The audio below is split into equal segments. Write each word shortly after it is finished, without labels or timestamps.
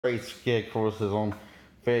great Scarecrow was his own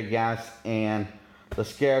favorite gas, and the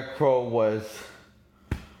Scarecrow was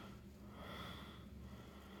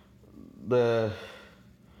the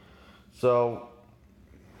so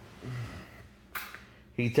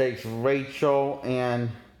he takes Rachel, and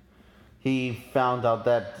he found out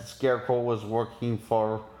that the Scarecrow was working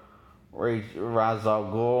for Ra's al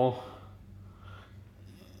Ghul.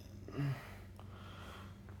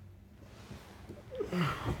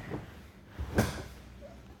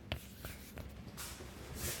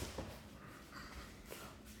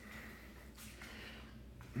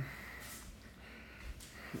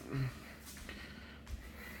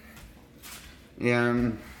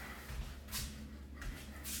 And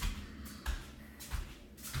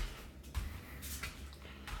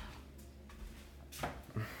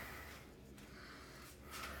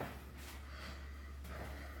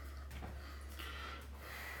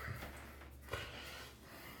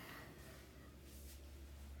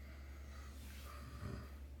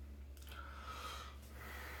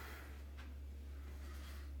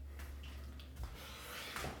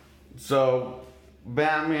so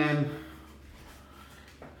Batman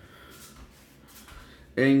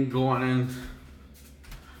and Gordon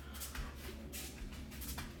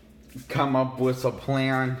come up with a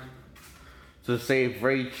plan to save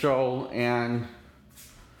Rachel, and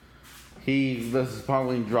this is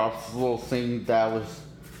probably drops a little thing that was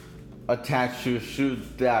attached to a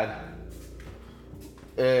chute that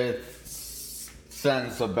it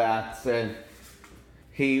sends the bats, and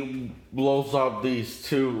he blows up these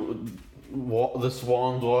this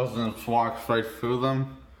wall doors and walks right through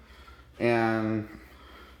them, and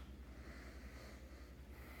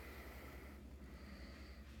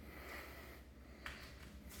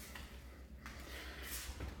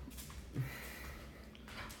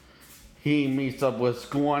he meets up with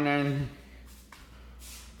Gordon,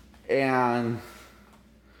 and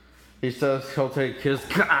he says he'll take his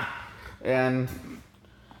car, and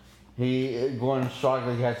Gordon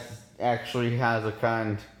shockingly actually has a car,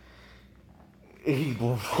 and he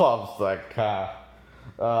loves that car,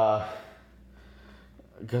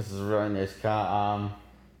 because it's a really nice car,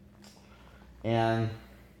 and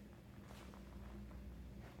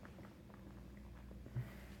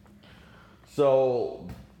so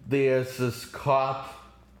there's this the cops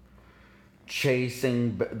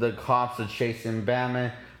are chasing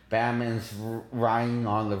Batman. Batman's riding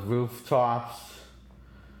on the rooftops.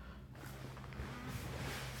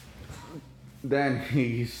 Then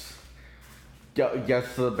he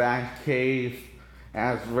gets to the Batcave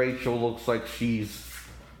as Rachel looks like she's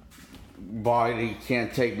body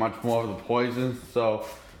can't take much more of the poison, so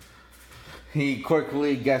he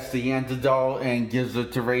quickly gets the antidote and gives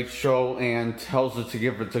it to Rachel and tells her to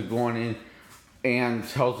give it to Gordon, and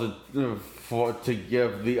tells her to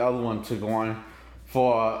give the other one to Gordon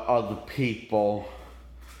for other people,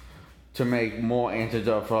 to make more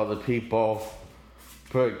antidote for other people,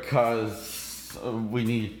 because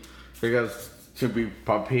to be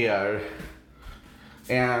prepared.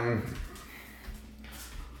 And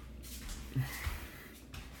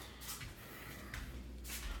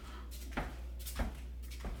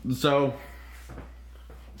so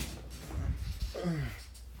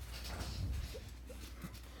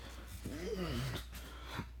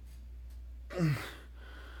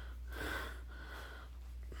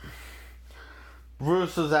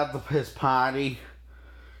Bruce is at his party,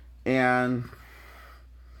 and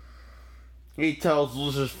he tells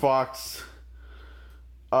Lucius Fox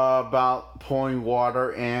about pouring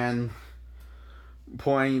water and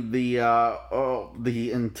pouring the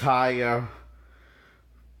entire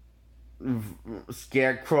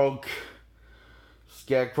Scarecrow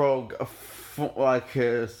like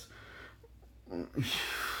his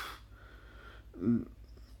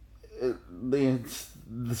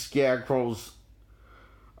the Scarecrow's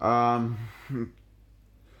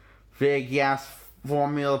big gas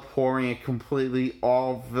formula, pouring it completely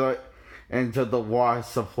all of it into the water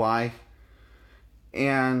supply,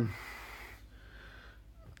 and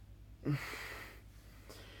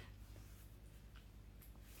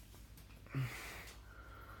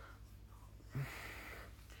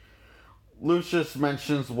Lucius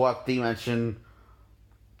mentions what they mentioned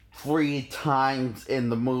 3 times in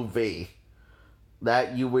the movie,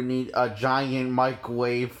 that you would need a giant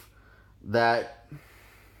microwave that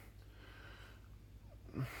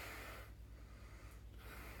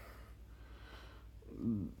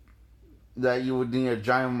you would need a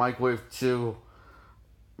giant microwave to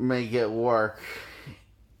make it work,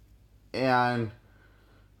 and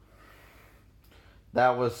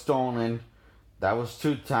that was stolen. That was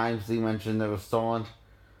 2 times he mentioned it was stolen,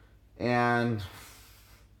 and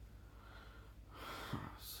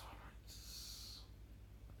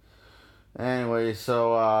Anyway,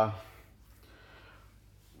 so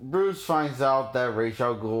Bruce finds out that Ra's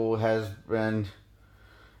al Ghul has been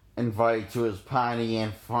invited to his party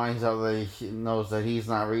and finds out that he knows that he's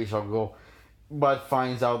not Ra's al Ghul, but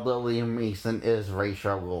finds out that Liam Neeson is Ra's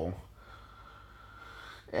al Ghul.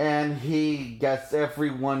 And he gets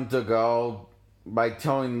everyone to go by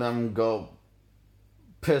telling them go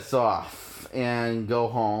piss off and go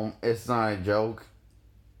home. It's not a joke.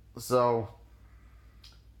 So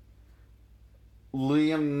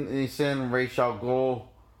Liam Neeson, Ra's al Ghul,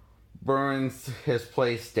 burns his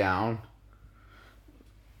place down.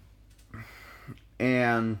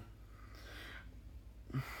 And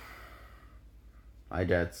my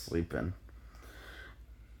dad's sleeping.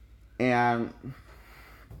 And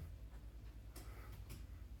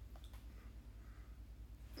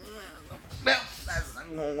no, that's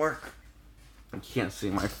not gonna work. I can't see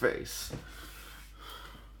my face.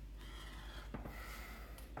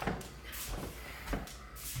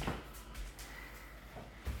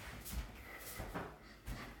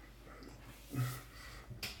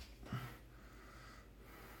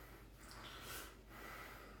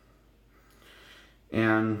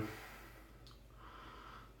 And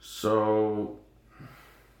so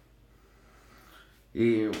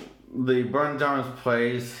they burned down his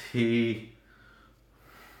place. He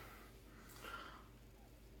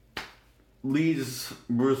leaves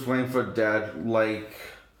Bruce Wayne for dead, like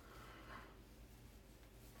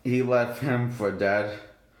he left him for dead.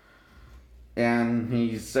 And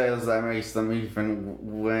he says that makes them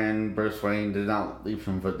even when Bruce Wayne did not leave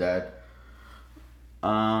him for dead.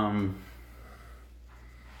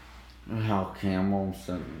 How can I'm almost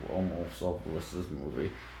over with this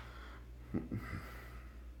movie.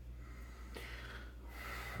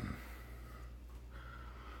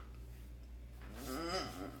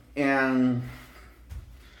 And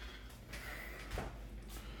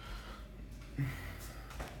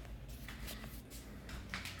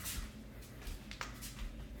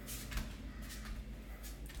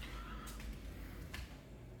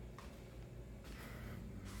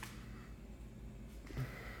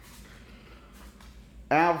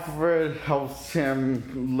Alfred helps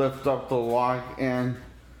him lift up the lock and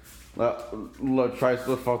tries to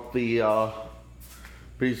lift up the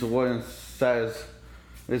piece of wood and says,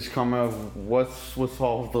 "It's coming. What's with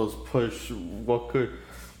all those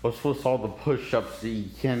what's with all the push-ups? You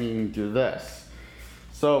can't even do this."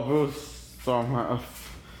 So Bruce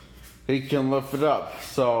he can lift it up.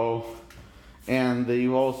 So, and they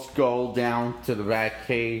both go down to the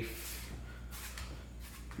Batcave.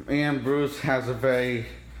 And Bruce has a very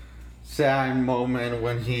sad moment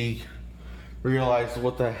when he realized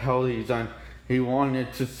what the hell he's done. He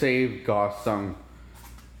wanted to save Gotham.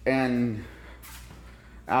 And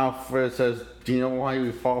Alfred says, "Do you know why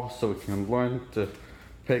we fall? So we can learn to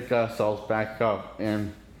pick ourselves back up."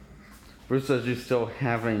 And Bruce says, "You still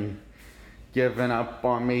haven't given up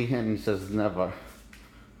on me?" And he says, "Never."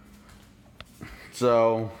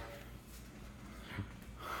 So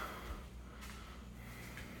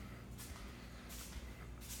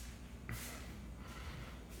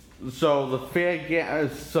the fear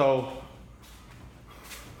gas. The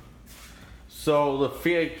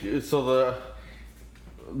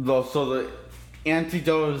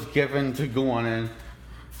antidote is given to Gordon,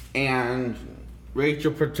 and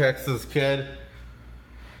Rachel protects this kid,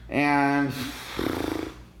 and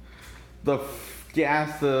the fear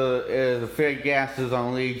gas is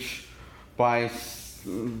unleashed by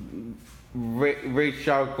Ra's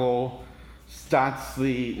al Ghul starts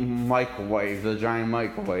the microwave, the giant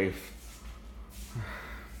microwave.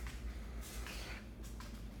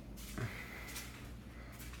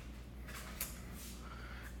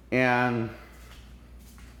 And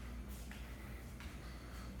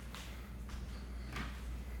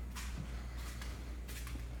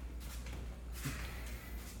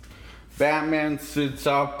Batman suits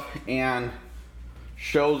up and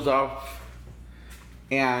shows up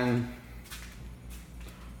and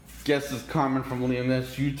gets his comment from Liam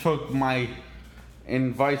Neeson. "You took my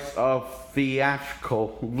advice of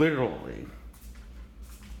theatrical literally."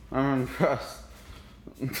 I'm impressed.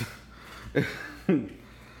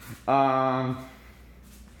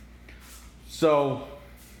 So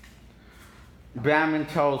Batman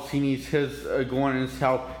tells he needs Gordon's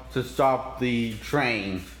help to stop the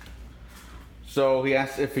train. So he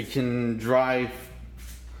asks if he can drive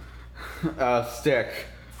a stick.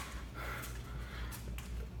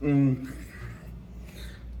 I'm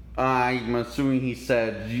assuming he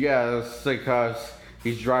said yes because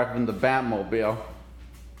he's driving the Batmobile.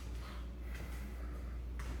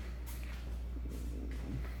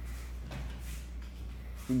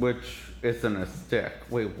 which isn't a stick.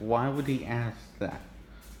 Wait, why would he ask that?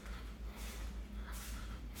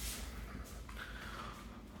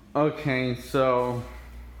 Okay, so,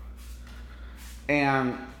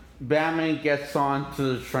 and Batman gets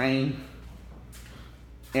onto the train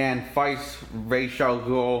and fights Ra's al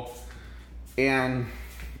Ghul and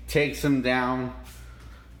takes him down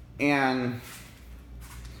and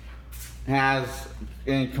has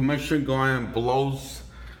Commissioner Gordon blows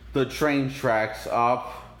the train tracks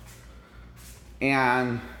up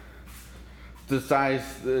and decides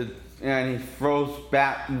and he throws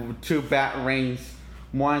two batarangs,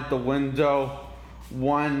 one at the window,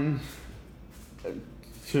 one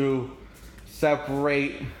to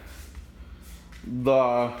separate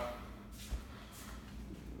the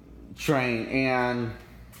train, and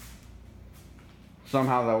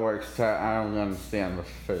somehow that works. I don't understand the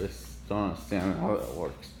first. Don't understand how that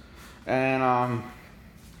works. And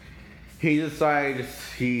he decides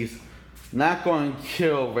he's not going to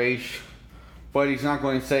kill Ra's, but he's not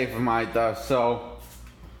going to save him either. So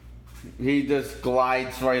he just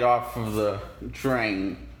glides right off of the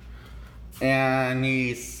train, and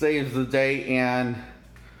he saves the day. And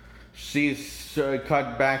she's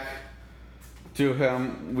cut back to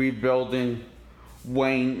him rebuilding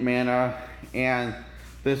Wayne Manor, and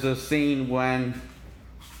there's a scene when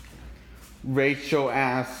Rachel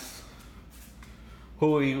asks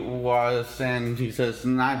who he was, and he says,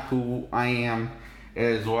 "Not who I am, it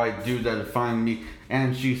is what I do that defines me."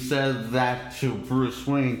 And she said that to Bruce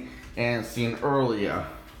Wayne in a scene earlier.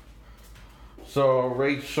 So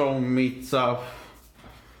Rachel meets up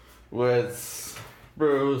with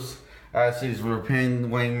Bruce as he's repairing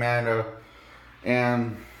Wayne Manor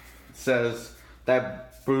and says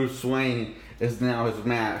that Bruce Wayne is now his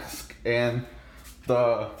mask, and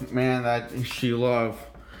the man that she loved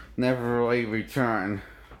never really returned.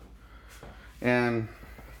 And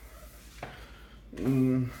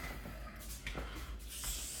in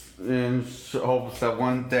hopes that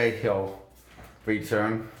one day he'll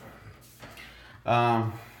return.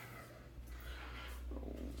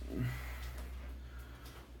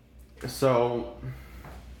 So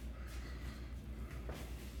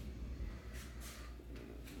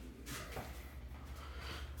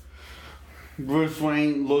Bruce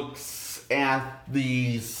Wayne looks at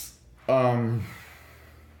these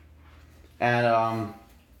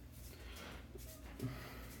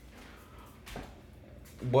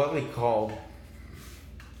what are they called?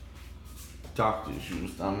 Doctors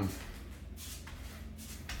use them.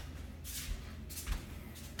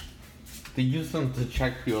 They use them to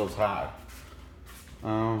check people's heart.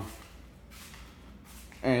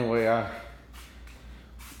 Anyway,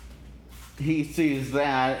 he sees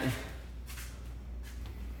that.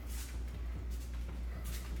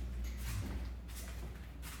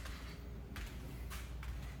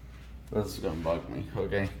 This is gonna bug me,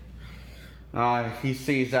 okay? He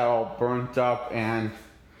sees that all burnt up and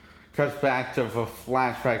cuts back to the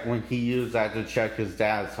flashback when he used that to check his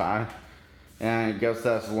dad's heart. And I guess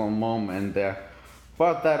that's a little moment there.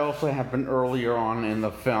 But that also happened earlier on in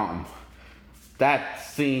the film. That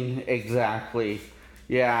scene exactly.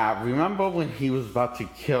 Yeah, remember when he was about to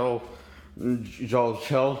kill Joel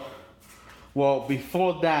Chill? Well,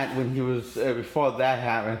 before that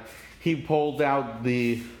happened, he pulled out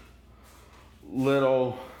the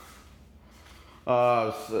little,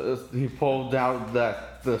 he pulled out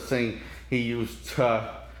the thing he used to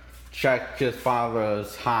check his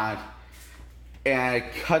father's heart, and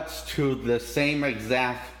it cuts to the same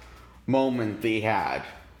exact moment they had.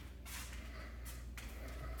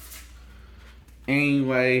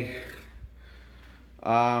 Anyway,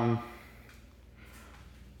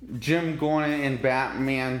 Jim Gordon and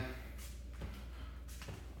Batman,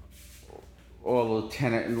 or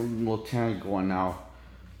Lieutenant Gordon now,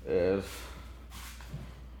 is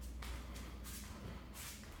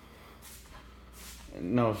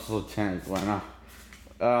no, it's Lieutenant Gordon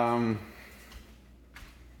now.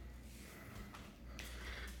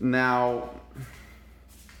 Now,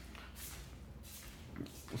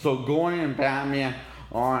 so Gordon and Batman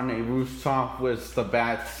are on a rooftop with the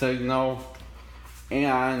bat signal,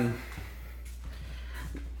 and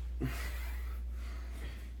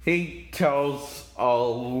he tells a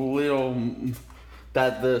little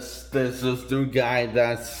that there's this new guy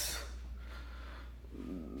that's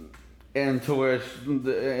into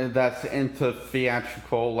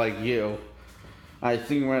theatrical like you. I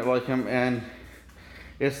think right like him, and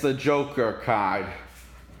it's the Joker card.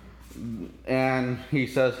 And he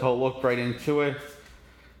says he'll look right into it,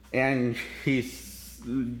 and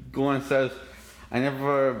Gordon says, "I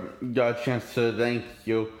never got a chance to thank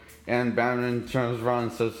you." And Batman turns around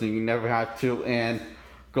and says, "You never have to." And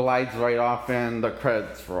glides right off and the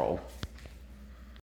credits roll.